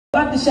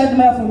God should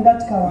admire from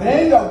that cow.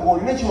 Yet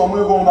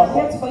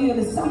for you,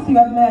 there's something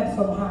you admired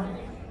from her.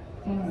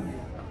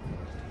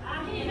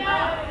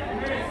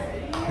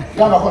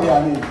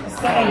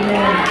 Say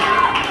amen.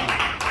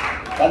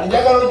 I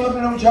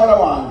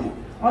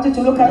want you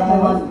to look at my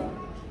one.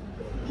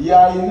 She's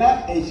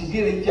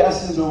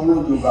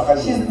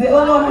the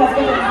only one who has got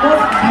the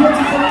most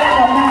beautiful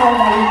woman.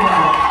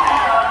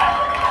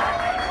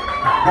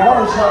 I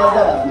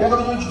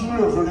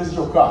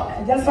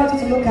just want you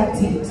to look at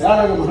it.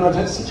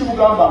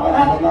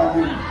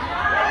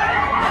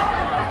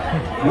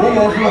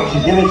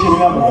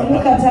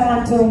 Look at her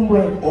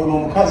antombwe.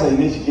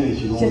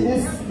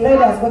 This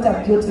lady has got a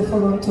beautiful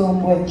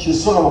antombwe.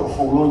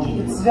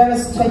 It's very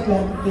straight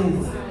like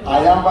this.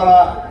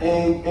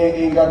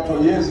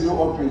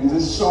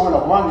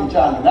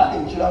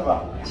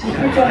 She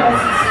put on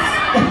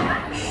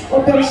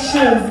open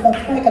shoes, but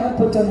I cannot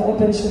put on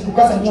open shoes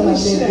because I'm not a baby.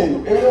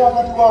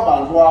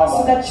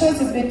 So the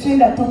choice is between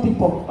the two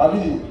people.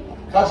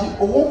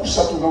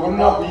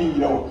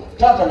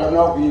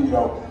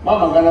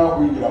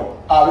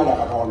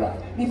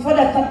 Before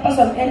the third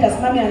person enters,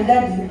 mommy and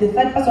daddy, the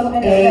third person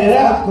enters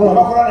God.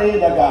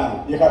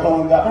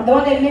 And the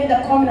one they made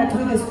the covenant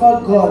with is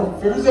called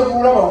God. For us,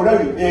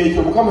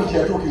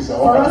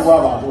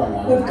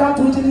 we've come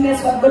to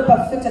witness what God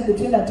perfected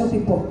between the two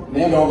people.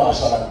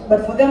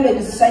 But for them, they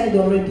decided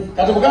already.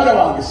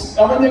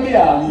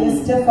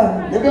 Yes,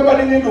 Stefan.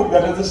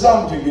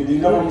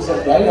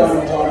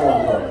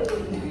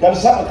 To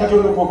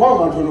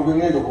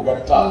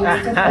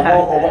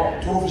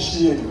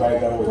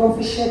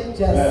officiate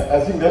just. I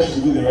think that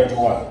should be the right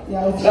one.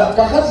 Yeah,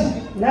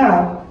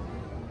 now,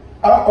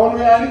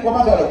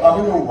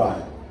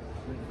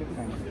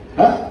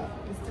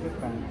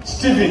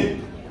 Stephen.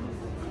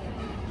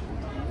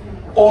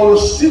 Or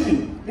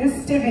Stephen.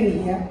 This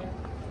Stephen here.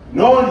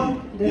 No,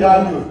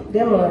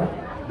 Deborah.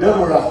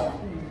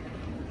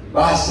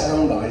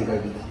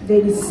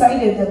 They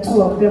decided the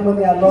two of them when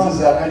they are alone.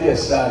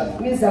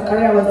 Miss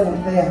Zachariah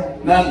wasn't there.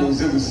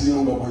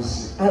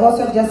 I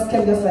also just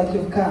came just like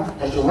you've come.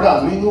 That's why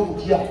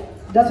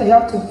you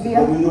have to fear.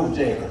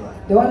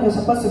 The one you're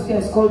supposed to fear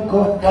is called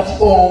God.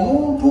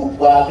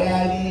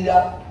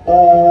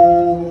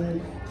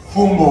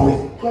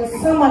 When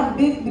someone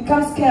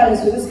becomes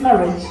careless with this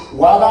marriage,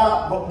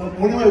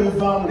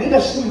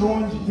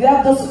 they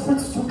have those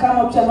fruits to come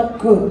out which are not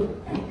good.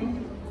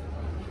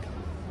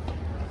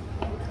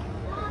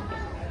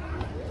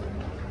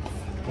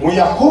 In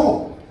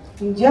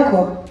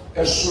Jacob,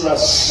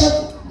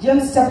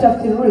 James chapter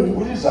 3.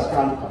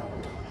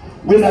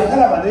 When I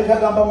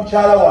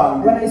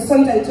saw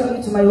it, I told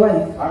it to my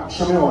wife.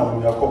 Let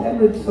me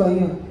read it for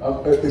you.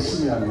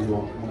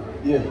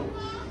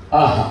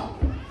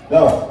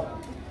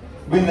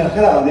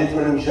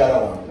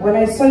 When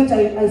I saw it,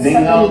 I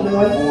sat with my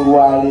wife.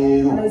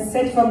 And I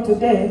said, from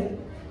today,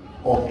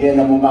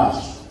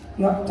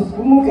 you have to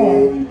move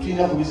on.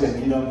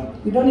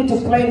 You don't need to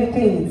play in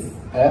things.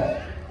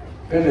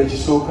 First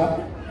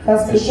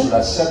Peter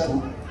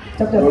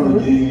chapter 3,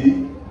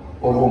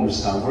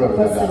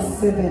 verse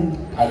 7.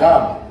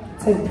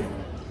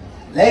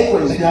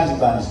 Likewise,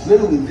 husbands,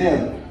 dwell with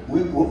them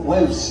with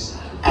wives,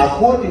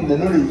 according to the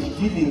knowledge,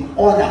 giving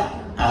honor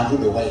unto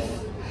the wife,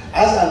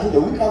 as unto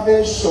the weaker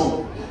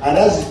vessel, and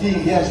as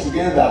being heirs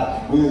together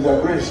with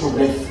the grace of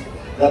life,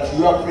 that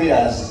your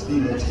prayers be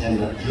not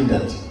hindered.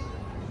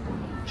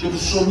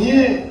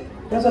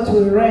 That's what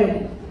we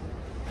read.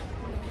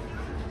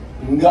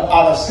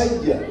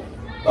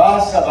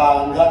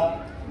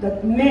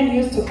 That men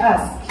used to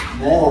ask.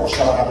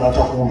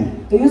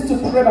 They used to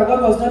pray, but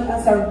God was not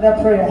answering their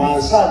prayer.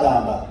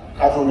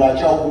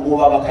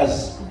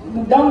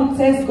 Down it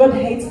says God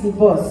hates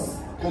divorce.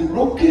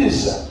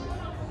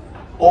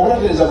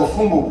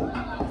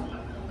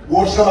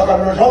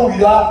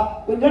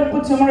 When God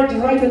puts your marriage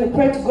right and you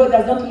pray to God,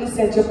 does not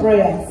listen to your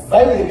prayers.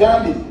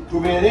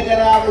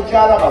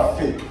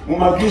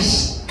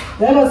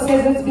 The Bible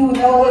says, let's be with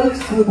our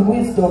wives with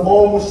wisdom.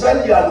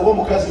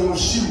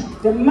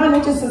 The man who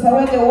chases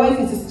away the wife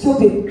is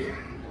stupid.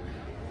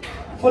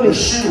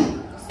 Foolish.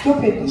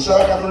 Stupid.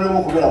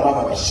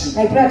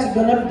 I pray to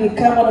do not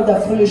become one of the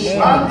foolish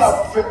ones.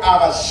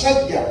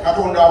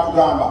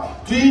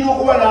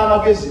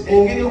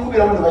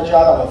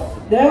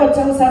 The Bible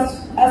tells us,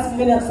 as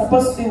men are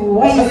supposed to be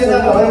wise.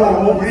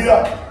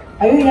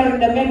 Are you hearing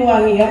the men who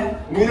are here?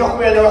 You have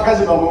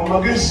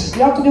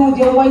to do with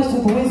your wives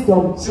with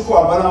wisdom.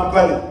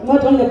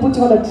 Not only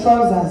putting on the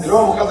trousers. And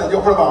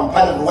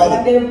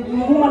the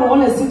woman will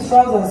only see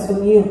trousers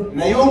from you.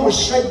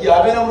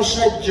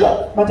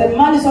 But a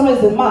man is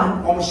always a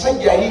man.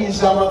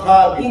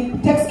 He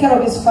takes care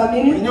of his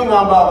family. I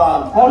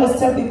always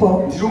tell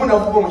people,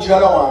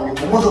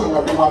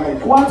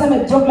 one time I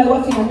dropped my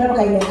wife in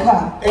America in a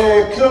car.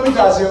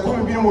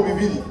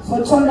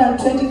 For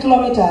 220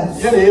 kilometers.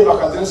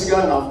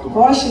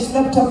 While she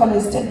slept off and I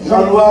stayed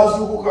drunk.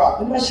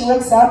 When she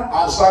wakes up,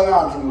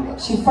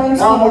 she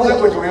finds me.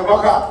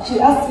 She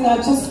asked me,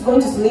 I'm just going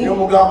to sleep. I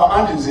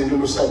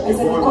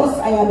said, because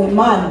I am a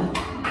man.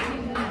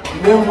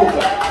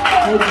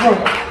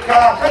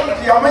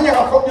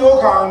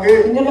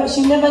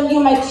 She never knew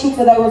my trick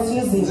that I was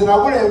using. I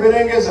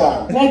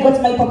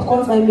got my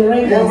popcorn, my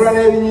merengues.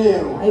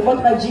 I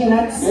bought my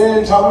G-nuts.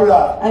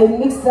 I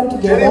mixed them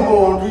together.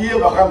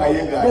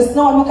 There's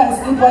no one who can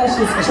sleep while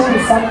she's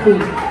chewing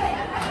something.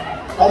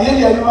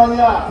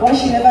 Why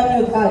she never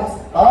knew that?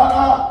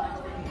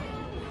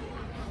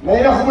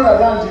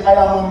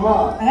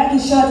 I had to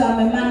show that I'm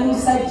a man who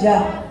said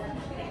yeah.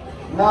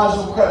 I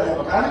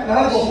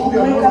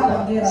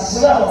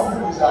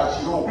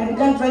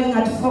began driving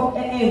at 4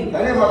 a.m. I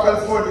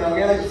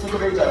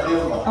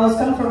was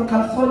coming from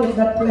California to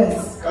that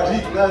place. I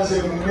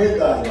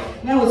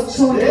was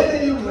chewing.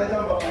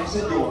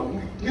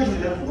 She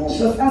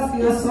was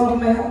asking us so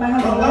my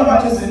husband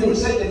wanted to sleep.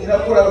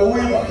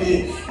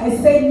 I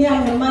said, me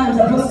and the man are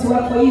supposed to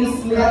work for you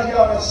sleep.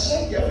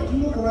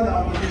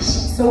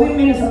 So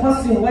women are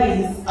supposed to be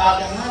wise.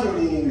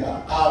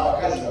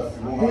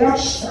 We are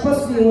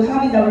supposed to be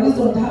having the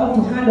wisdom of how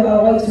to handle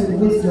our wives with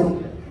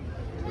wisdom.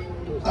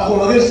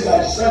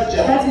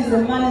 That is a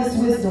man's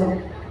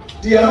wisdom.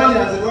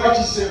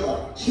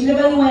 She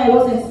never knew I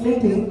wasn't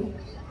sleeping.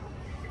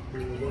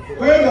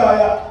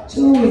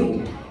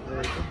 Chewing.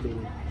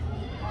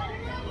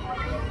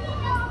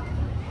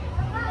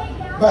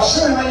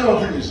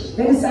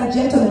 Ladies and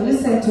gentlemen,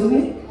 listen to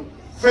me.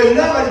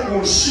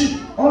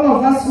 All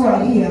of us who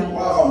are here,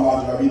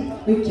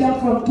 we came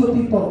from two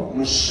people,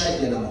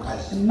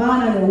 a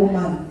man and a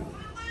woman.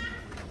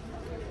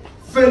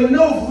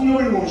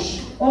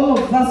 All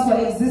of us who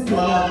are existing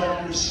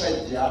here,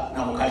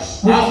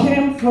 we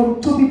came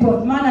from two people,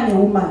 a man and a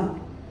woman.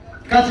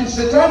 So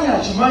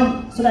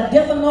the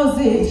devil knows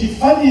it,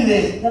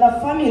 that a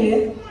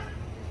family,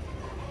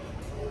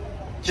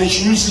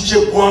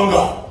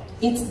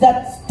 it's the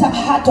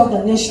heart of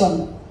the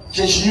nation.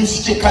 The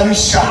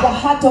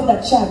heart of the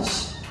church.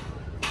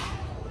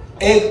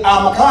 When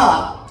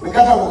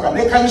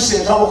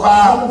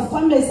the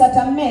family is at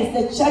a mess,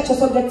 the church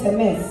also gets a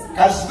mess.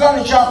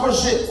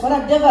 What the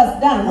devil has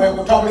done is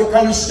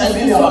to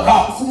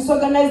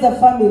disorganize the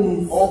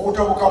families.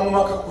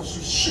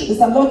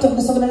 There's a lot of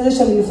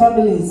disorganization in the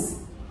families.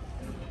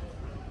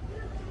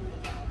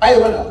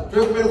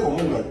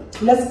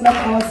 Let's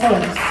clap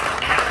ourselves.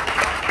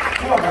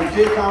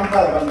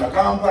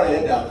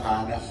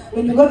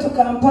 When you go to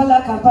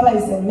Kampala, Kampala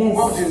is a mess.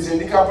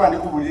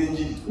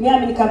 Me,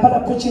 I'm in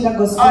Kampala preaching the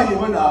gospel.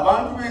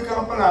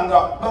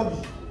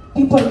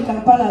 People in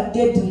Kampala are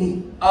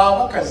deadly.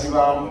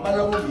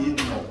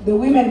 The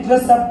women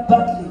dress up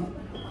badly.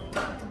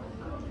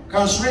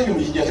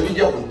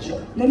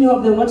 Many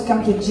of them won't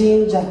come to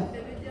Ginger.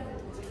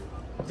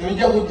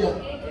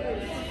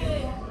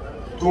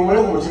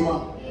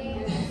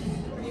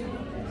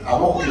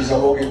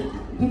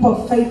 People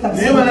of faith and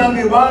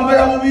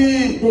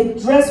they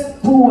dress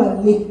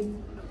poorly.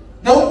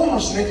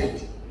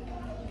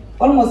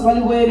 Almost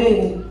while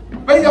wearing.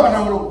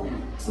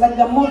 It's like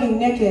they're moving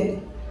naked.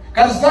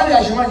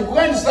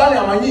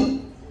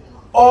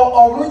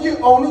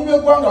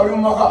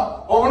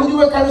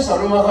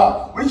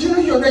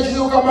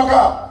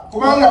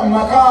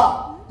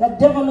 The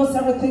devil knows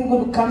everything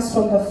good comes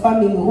from the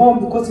family home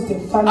because it's a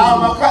family.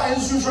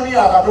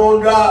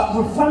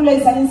 The family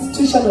is an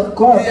institution of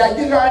God. It's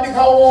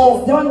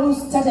the one who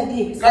started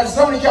it. So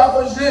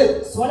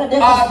what the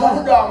devil has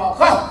done, it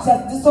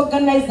has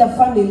disorganized the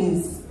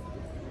families.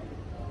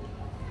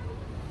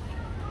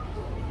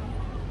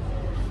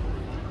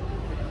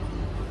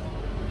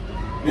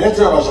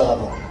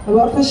 We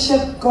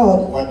appreciate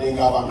God.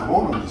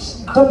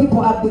 Though people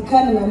are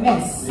becoming a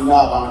mess, we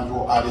have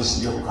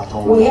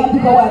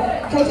people who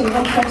are taking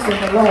themselves from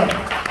the Lord.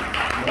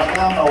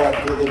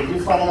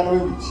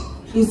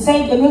 He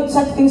said, when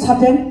such things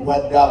happen,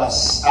 even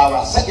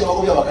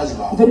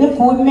if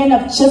women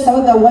have chased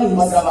away their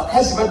wives,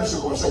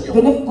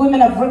 even if women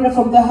have run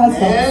from their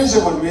husbands,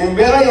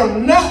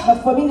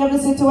 but for me in every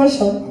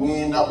situation,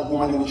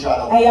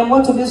 I am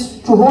going to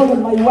hold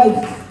on my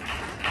wife.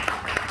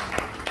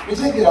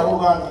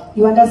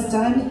 You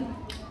understand?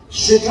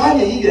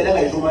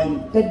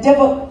 The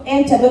devil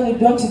entered when you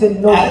don't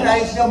even know. And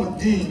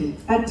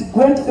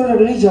went through the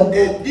religion.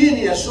 It's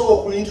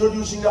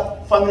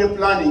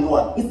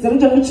the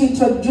religion which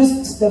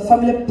introduced the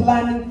family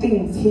planning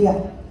things here.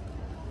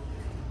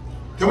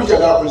 You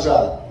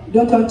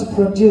don't want to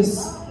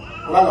produce.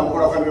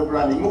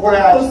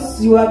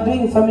 Because you are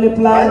doing family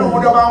planning.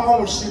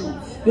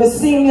 You're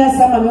seeing me as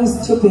someone who is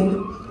stupid.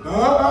 I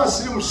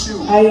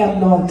am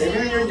not.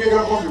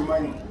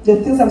 The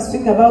things I'm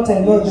speaking about, I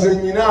know them.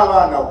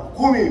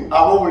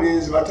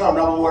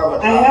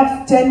 I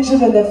have 10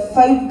 children, the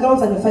 5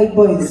 girls and the 5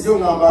 boys.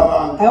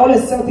 I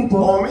always tell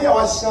people,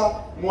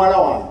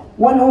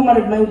 one who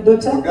married my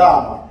daughter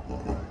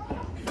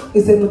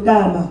is a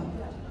Mudama.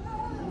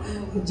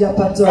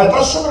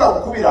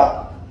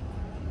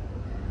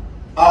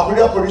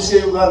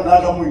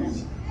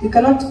 You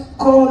cannot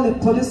call the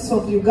police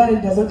of Uganda,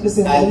 it does not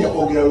listen to you.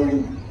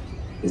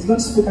 He's going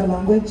to speak a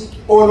language.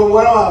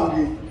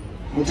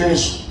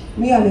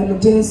 Me and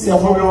Muteso.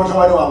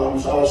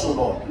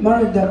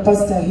 Married the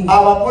pastor here.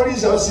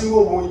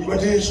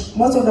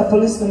 Most of the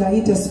policemen are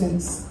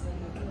Eastmans.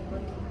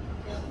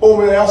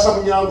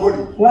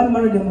 One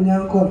married the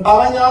Munyanko.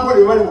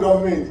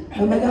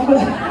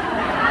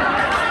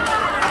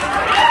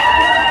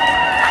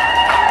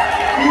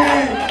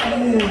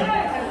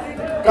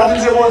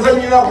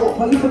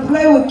 But if you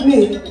play with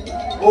me,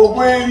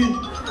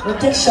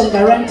 protection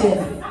guaranteed.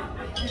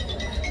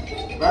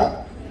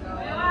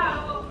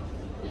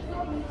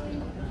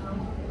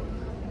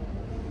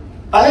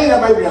 Alaina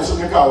Bible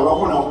yasomeka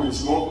olwakona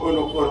okulisimo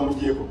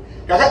onomugieko.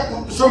 Kaka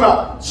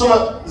soma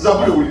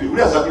Zaburi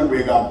uli Zaburi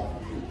bwegamba.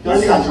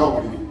 Kyali kanti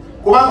bakuli.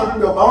 Kubanga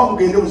tunda bawa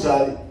mugende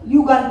muzali.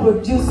 You can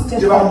produce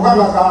testimony. No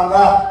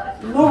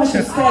one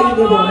should scare you,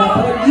 they will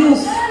not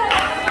produce.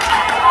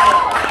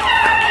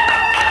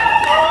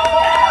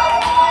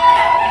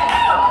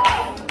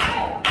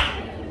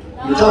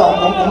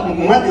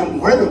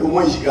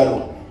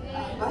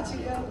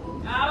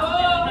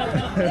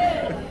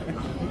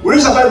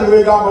 Uli sababu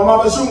nimegamba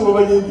mama sungu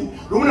baba nyingi.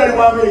 Lumuna ni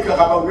Amerika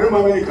kama ni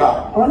Amerika.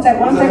 One time.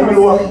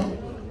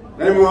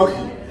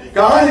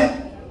 Kahali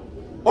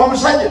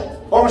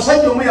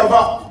omusajja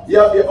omuyava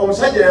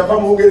omusajja yava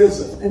mu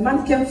Uingereza. A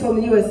man came from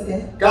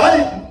USA.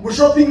 Kahali mu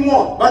shopping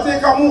mall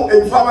batekamu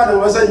ebifabana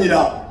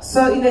bazanyira.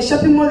 So in the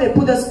shopping mall they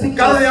put the speakers.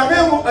 Kahali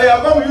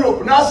yava mu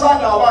Europe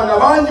nasanga abana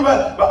bangi mu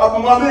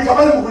Amerika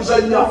bali mu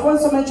kuzanya. I found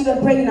so many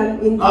children praying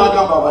in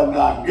agamba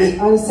banange.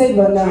 I said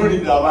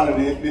banange.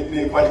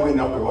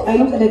 I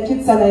looked at the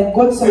kids and I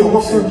got so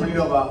much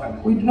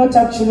children. We do not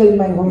have children in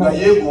my home.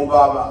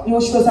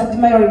 She was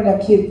admiring the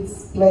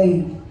kids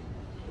playing.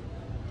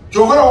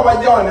 So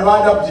that's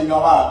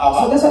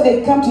why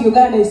they come to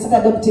Uganda and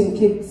start adopting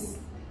kids.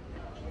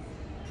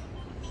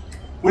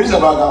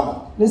 Listen to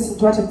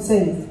what it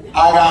says.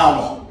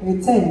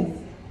 It says.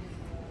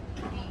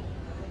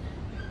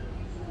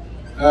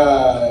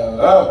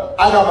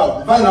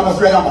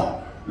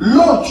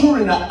 Lord,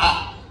 children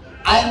are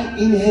an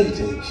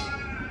inheritance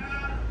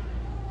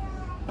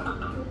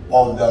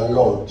of the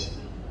Lord,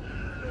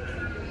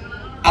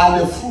 and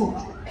the fruit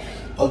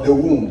of the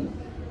womb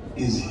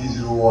is his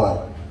reward.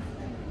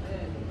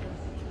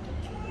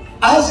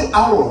 As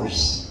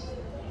arrows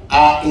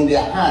are in the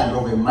hand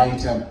of a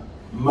mighty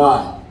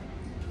man,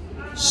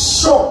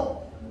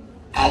 so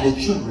are the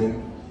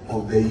children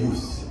of the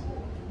youth.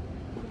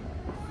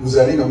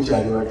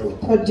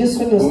 Produce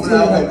when you're still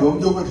young.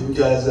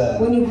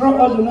 When you grow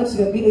old, you're not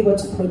going to be able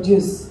to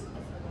produce.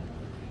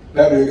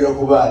 The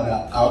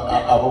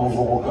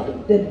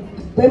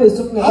Bible is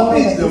talking about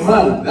happy is the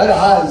man that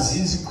has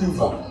his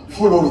quiver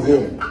full of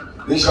them.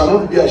 They shall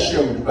not be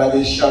ashamed, but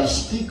they shall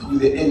speak with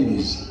the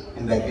enemies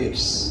in the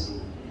gates.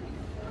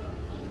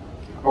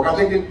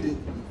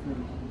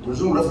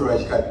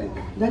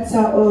 That's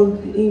our old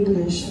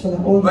English for the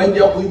old.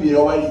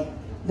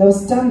 They'll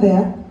stand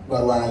there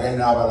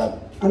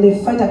and they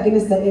fight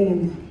against the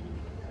enemy.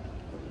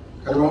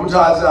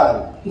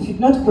 If you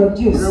not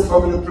produce,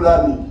 family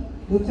planning.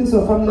 The things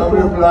of family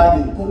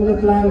planning. Family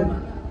planning.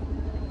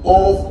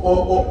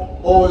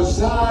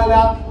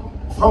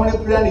 Family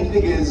planning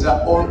is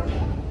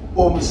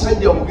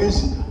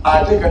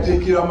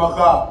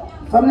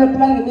family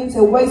planning means a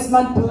wise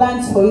man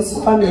plans for his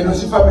family.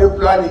 Family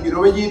planning, you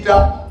know,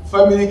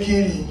 family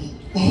killing.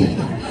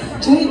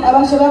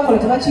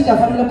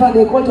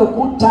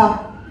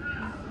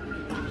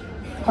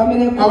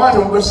 Family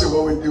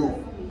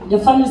the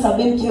families have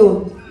been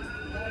killed.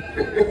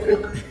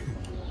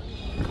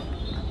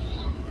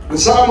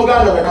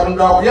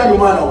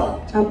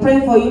 I'm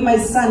praying for you, my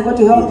son. God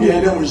to help you.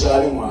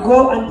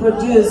 Go and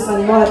produce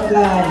and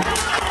multiply.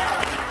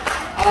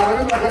 I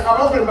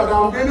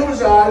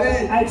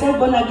tell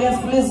born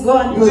again, please go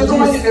and produce.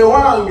 When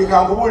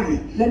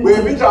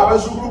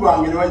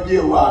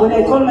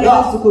I call my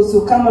house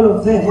to come all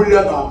of them,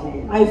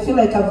 I feel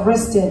like I've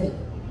rested.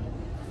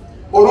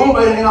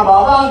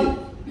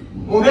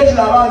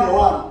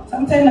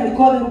 Sometimes I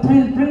call them,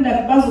 bring the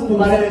bazooka.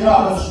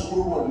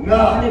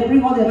 And they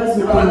bring all the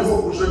bazookas.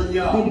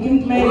 They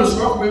begin playing. They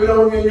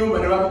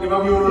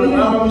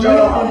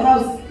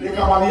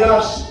the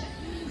house.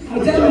 I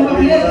tell them,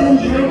 let them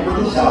drink,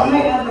 they shall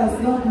play others,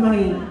 not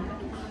mine.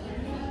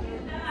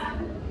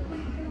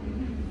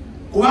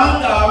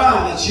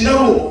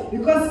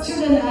 Because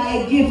children are a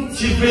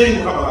gift. A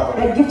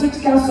gift which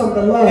comes from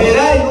the Lord.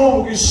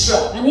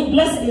 And he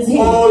blessed his hand.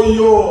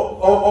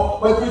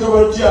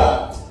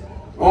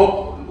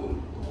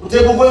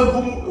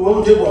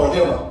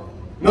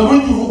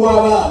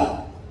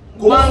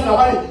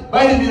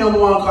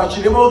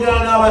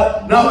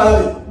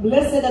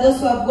 Blessed are those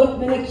who have got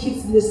many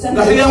kids in the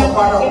center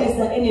against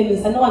the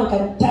enemies, and no one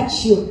can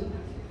touch you.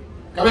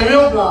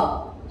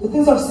 The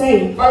things of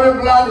saying, family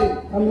planning.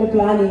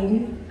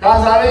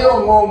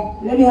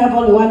 Let me have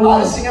only one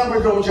wife.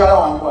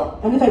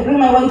 And if I bring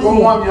my wife here,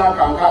 you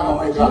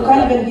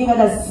can't even give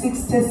her the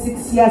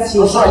 66 years she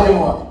is.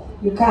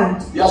 You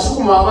can't. She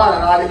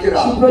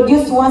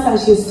produced once and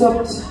she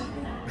stopped.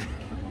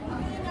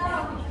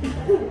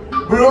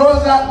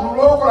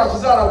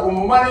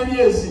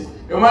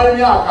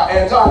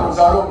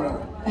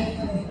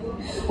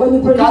 When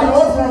you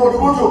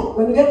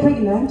get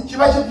pregnant,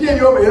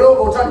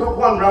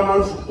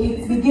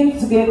 it begins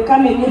to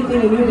become a new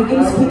thing and you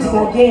begin spitting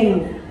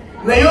again.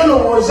 When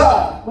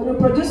you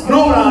produce the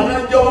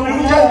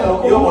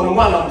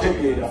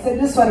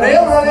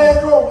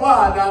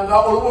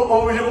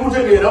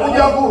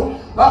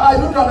I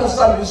don't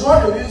understand this.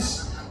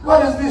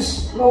 What is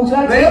this? You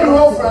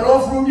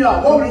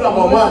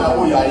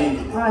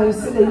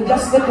see that you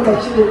just get to the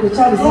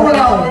child is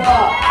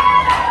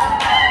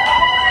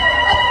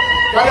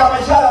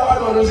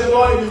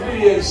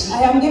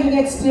I am giving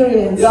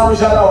experience of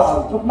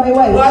my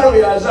wife.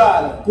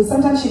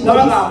 Sometimes she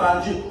produces.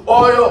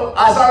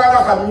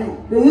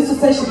 They used to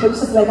say she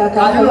produces like a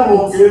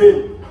camel.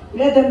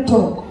 Let them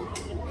talk.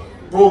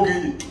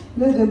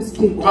 Let them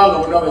speak.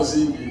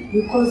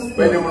 Because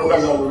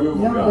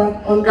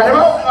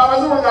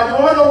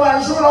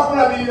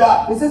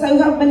he says, I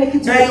have many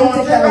kids.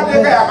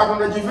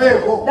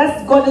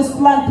 That's God's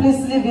plan. Please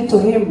leave it to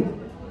him.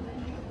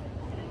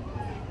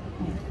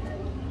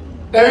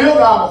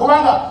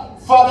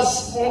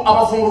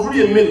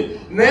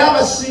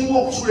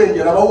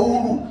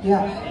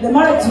 Yeah, the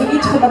married to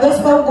each but those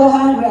people go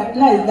hungry at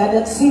night, that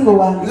the single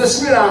ones. I've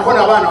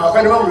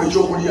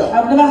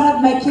never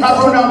had my kids.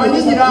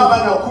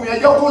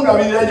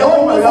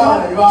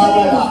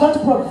 God to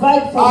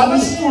provide for me.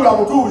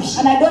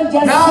 And I don't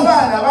just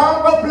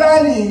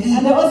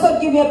and they also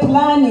give you a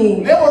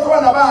planning. Don't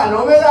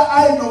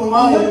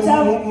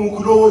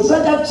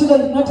have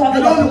children, not have a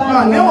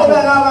planning.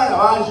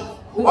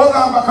 When you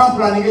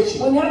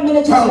have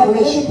many children,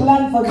 they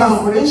plan for this.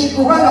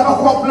 Because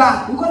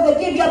they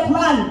give you a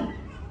plan.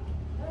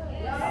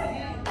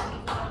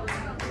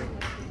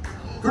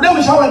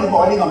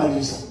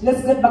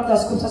 Let's get back to the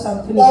scriptures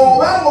and finish.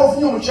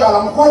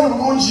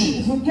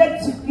 If you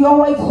get your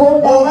wife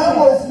hold on,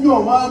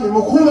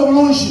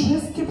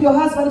 please keep your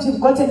husband if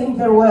you've gotten him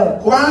very well.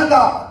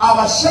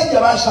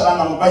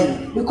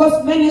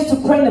 Because men used to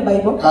pray in the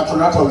Bible.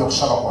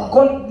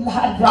 God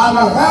had that.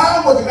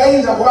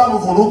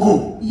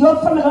 Your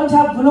family don't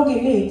have vulugu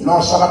in it. And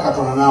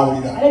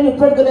then you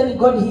pray God and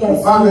God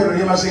hears. The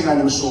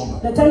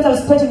times I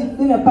was praying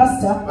being a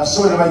pastor,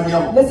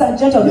 less and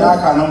gentlemen,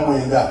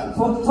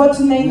 for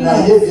 49 years.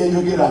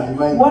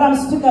 What I'm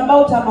speaking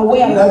about, I'm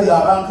aware of.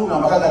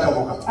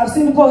 I've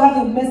seen people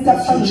having messed up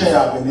families,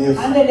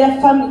 and then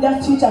their family,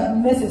 their future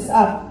messes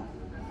up.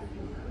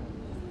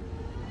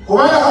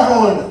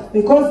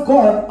 Because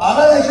God,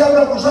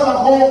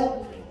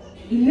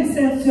 He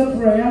listens to your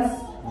prayers.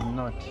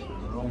 Not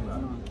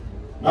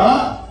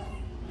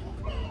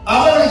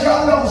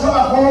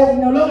He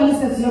no longer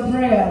listens to your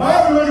prayers.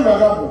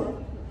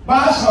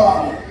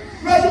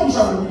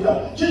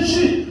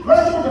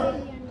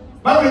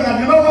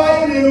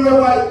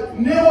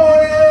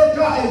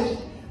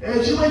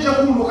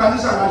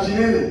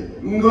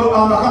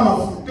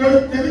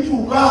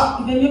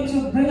 Even you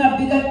to bring a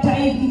bigger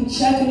tithe in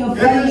church in your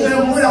family.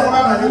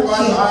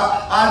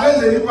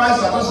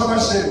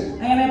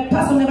 I am a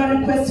person who never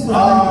requests for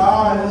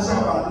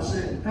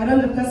I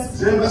don't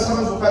request.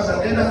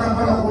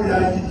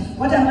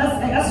 What I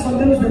ask from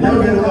them is the money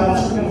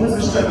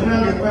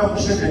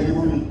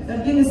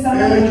that give me some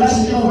money.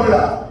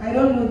 I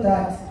don't know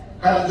that.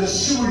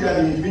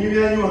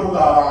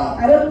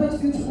 I don't put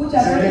future which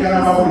are very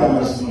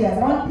years. I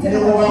want to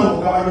tell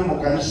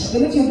you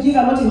you give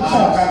a lot in church.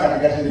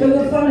 When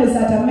your family is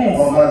at a mess,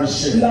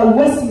 you are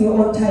wasting your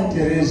own time. Put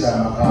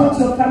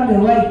your family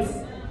right.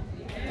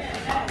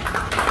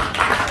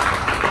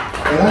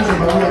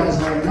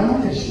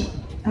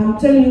 I'm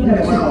telling you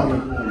that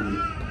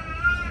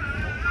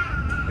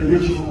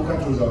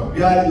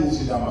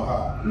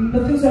the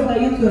things of the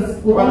youth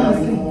were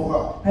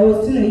I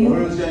was still a youth.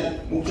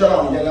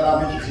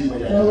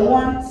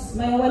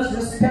 My wife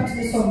respects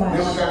me so much.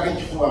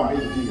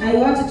 I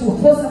wanted to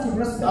force her to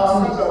respect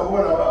me.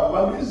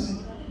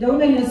 The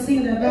woman you see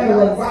in the very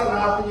well.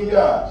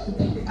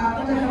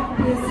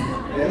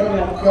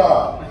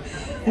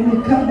 And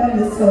you come down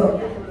the soul.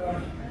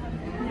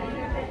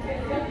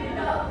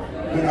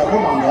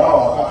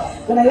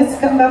 When I used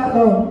to come back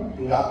home,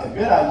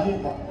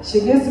 she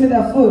gives me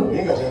the food. She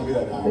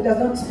does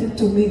not speak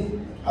to me.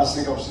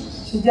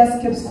 She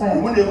just keeps quiet.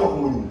 One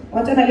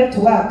time I left to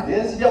work,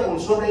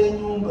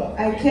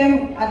 I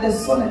came at the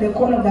sun at the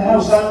corner of the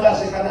house. I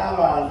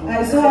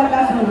saw her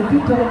laughing at the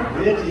people,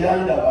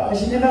 but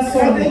she never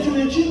saw me. It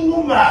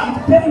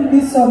pained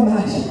me so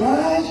much.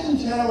 Why is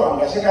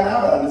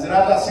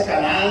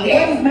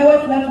my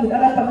wife laughing with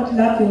other people not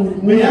laughing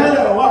with me?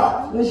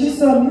 When she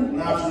saw me,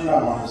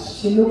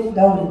 she looked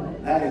down.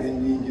 I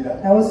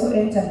also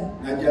entered.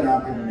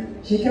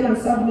 She came and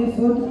served me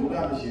food.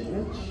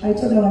 I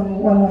told her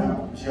one.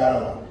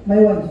 My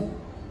wife.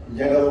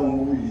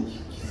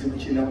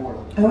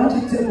 I want to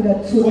tell you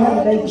that truth. Why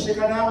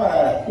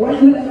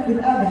do you laugh with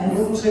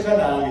others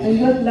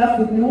and not laugh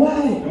with me?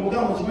 Why?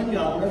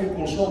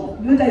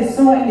 Dude, I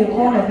saw in the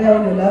corner there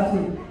when you're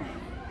laughing.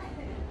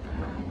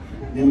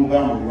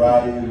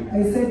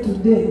 I said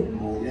today,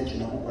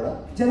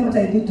 Tell me what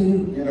I did to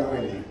you.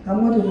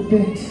 I'm going to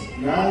repent.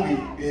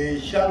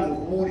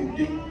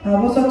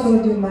 I've also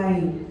told you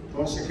mine.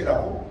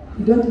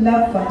 You don't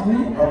laugh at me.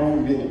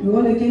 You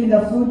want to give me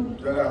the food.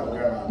 You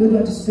don't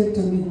want to speak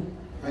to me.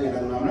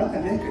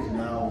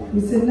 He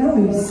said, now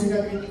you see.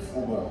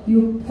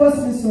 You force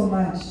me so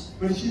much.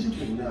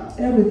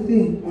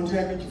 Everything. You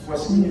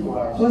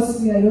force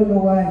me, I don't know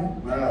why.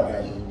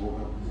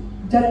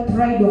 That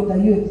pride of the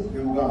youth.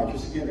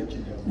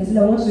 I said,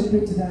 I want to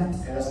repeat that.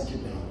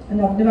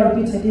 And I've never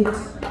repeated it.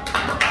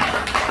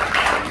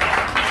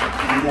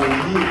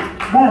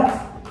 But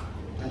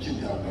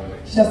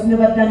she has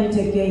never done it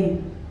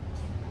again.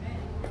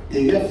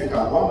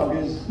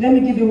 Let me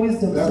give you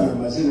wisdom.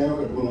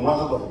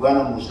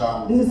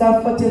 This is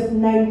our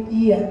 49th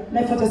year,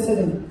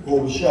 47.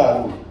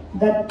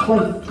 That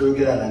point.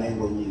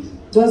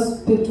 Don't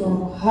speak to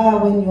her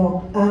when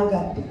you're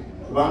angered.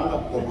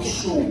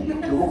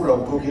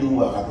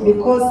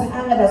 Because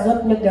anger does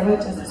not make the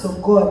righteousness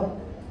of God.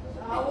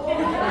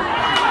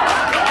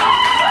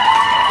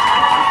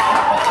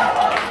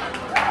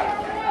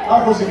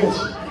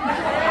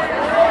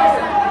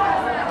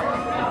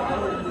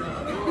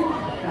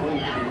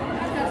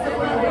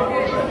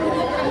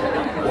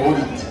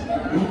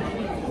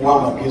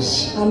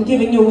 I'm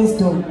giving you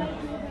wisdom.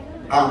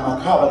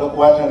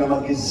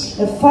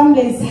 The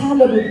family is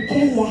hallowed with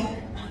care.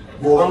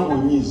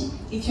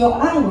 If you're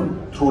angry,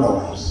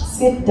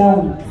 sit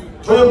down.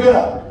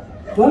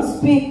 Don't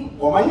speak.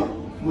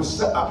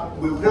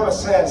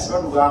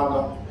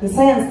 The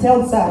science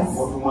tells us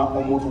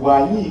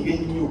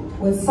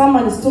when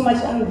someone is too much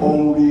angry,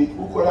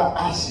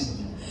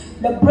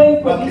 the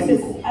brain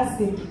produces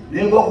acid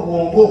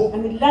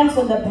and it lands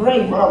on the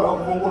brain.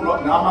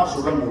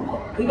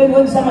 Even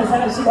when someone is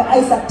angry, the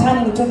eyes are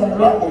turning into the brain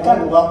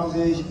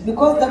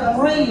because the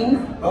brain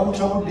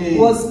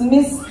was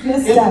messed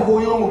up.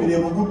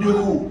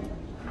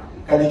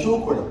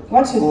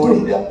 What you do,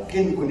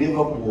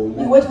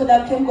 you wait for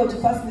that chemical to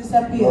first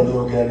disappear,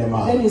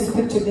 then you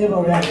speak to them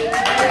alright.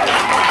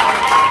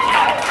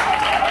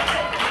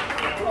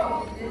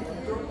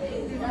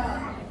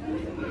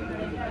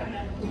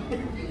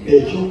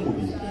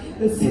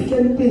 The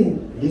second thing,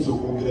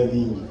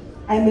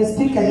 I may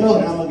speak a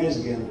lot.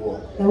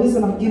 The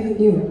wisdom I'm giving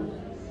you.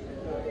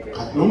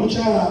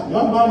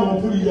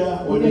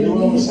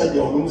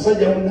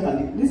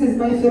 This is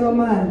my fellow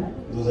man.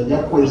 I'm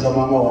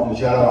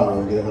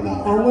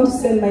going to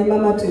send my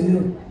mama to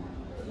you.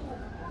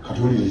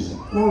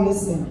 Now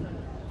listen.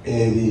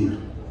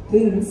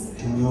 Things.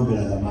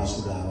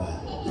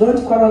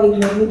 Don't quarrel in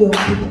the middle of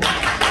people.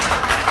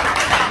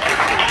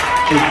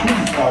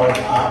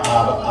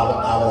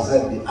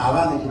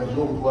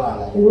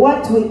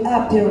 What we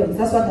are parents,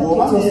 that's what the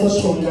kids also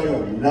show.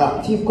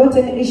 If you've got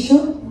an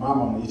issue,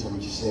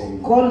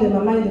 call the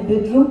mama in the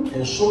bedroom.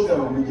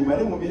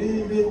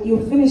 You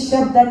finish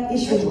up that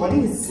issue in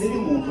peace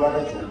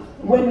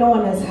when no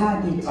one has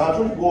heard it. The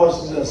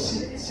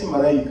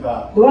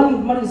one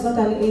you've married is not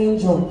an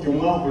angel. You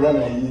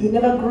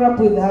never grew up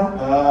with her.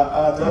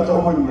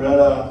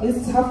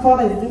 Her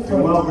father is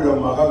different.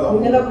 You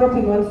never grew up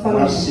in one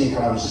family.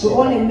 You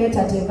only met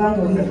at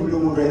Evangel.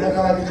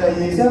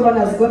 So everyone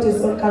has got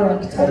his own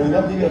character. You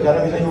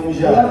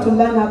have to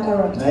learn her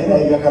character.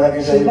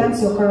 She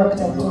learns your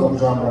character too.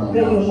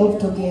 Then you move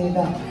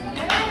together.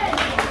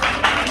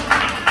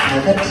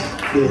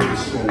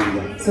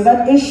 So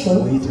that issue,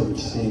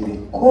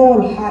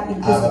 call her in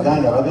Jesus.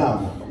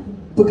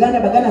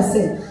 Bagana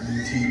said,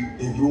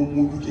 the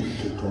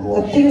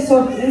things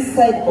of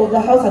inside of the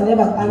house are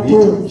never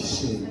untold.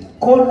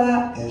 Call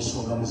her,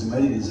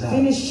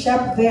 finish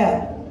up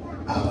there,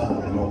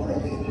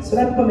 so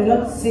that people may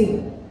not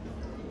see.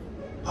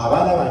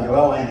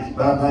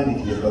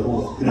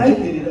 My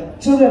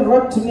children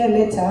wrote to me a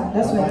letter,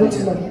 that's my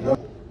daughter.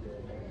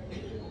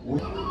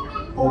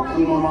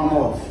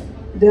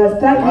 They are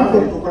thanking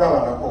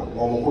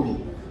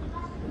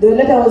the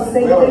letter was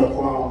saying,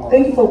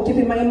 thank you for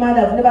keeping my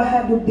mother. I've never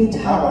had you beat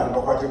her.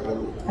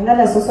 And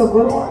others also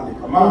wrote,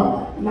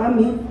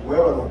 Mommy,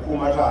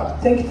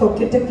 thank you for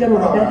taking care of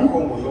daddy.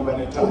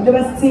 I've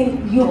never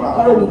seen you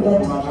quarrel with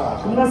daddy.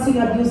 I've never seen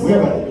you abuse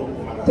them.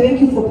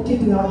 Thank you for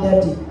keeping our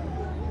daddy.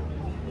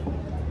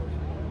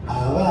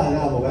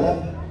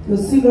 You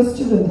see those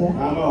children there?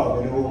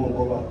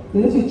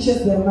 You need to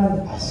chase their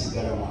mother.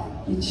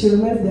 It should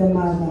remain their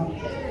mother.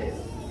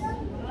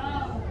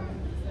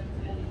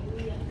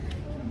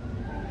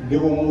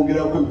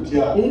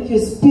 If you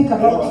speak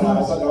about her,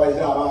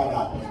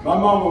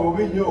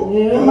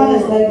 your mother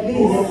is like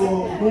this.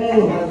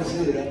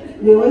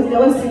 They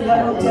always sing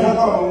that hotel.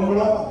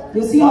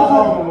 You see how a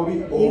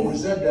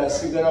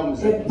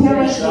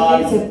parent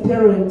remains a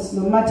parent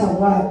no matter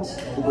what.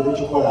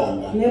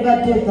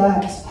 Never do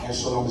that.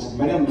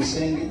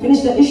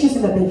 Finish the issues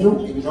in the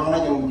bedroom.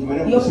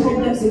 Your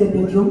problems in the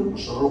bedroom.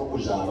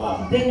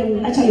 Then you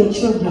nurture your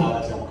children.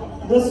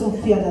 Those who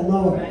fear the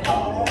Lord.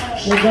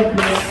 May God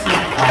bless you.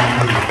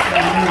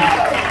 Amen.